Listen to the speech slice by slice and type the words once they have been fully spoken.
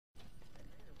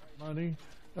Money,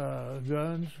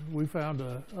 guns. We found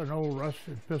an old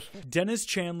rusted pistol. Dennis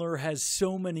Chandler has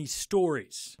so many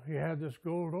stories. He had this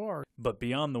gold ore. But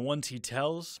beyond the ones he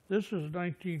tells, this is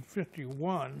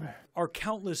 1951, are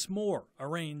countless more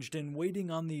arranged and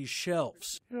waiting on these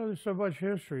shelves. You know, there's so much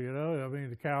history, you know. I mean,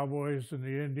 the cowboys and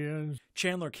the Indians.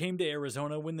 Chandler came to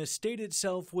Arizona when the state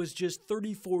itself was just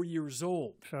 34 years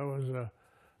old. So I was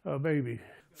a baby.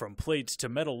 From plates to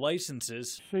metal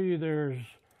licenses. See, there's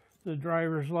the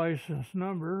driver's license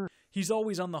number. He's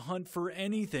always on the hunt for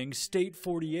anything State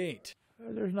 48.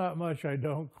 There's not much I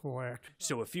don't collect.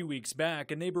 So a few weeks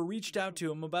back, a neighbor reached out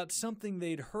to him about something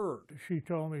they'd heard. She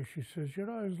told me, she says, you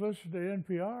know, I was listening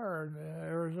to NPR and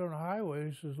Arizona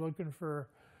Highways is looking for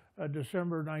a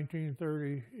December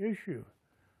 1930 issue.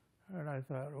 And I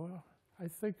thought, well, I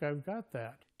think I've got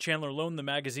that. Chandler loaned the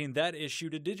magazine that issue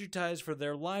to digitize for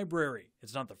their library.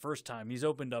 It's not the first time he's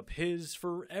opened up his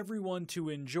for everyone to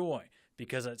enjoy,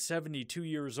 because at 72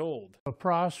 years old, a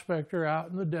prospector out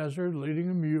in the desert leading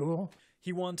a mule,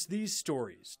 he wants these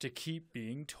stories to keep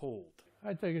being told.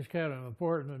 I think it's kind of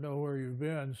important to know where you've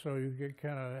been so you get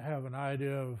kind of have an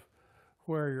idea of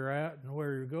where you're at and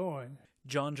where you're going.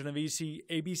 John Genovese,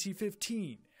 ABC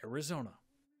 15, Arizona.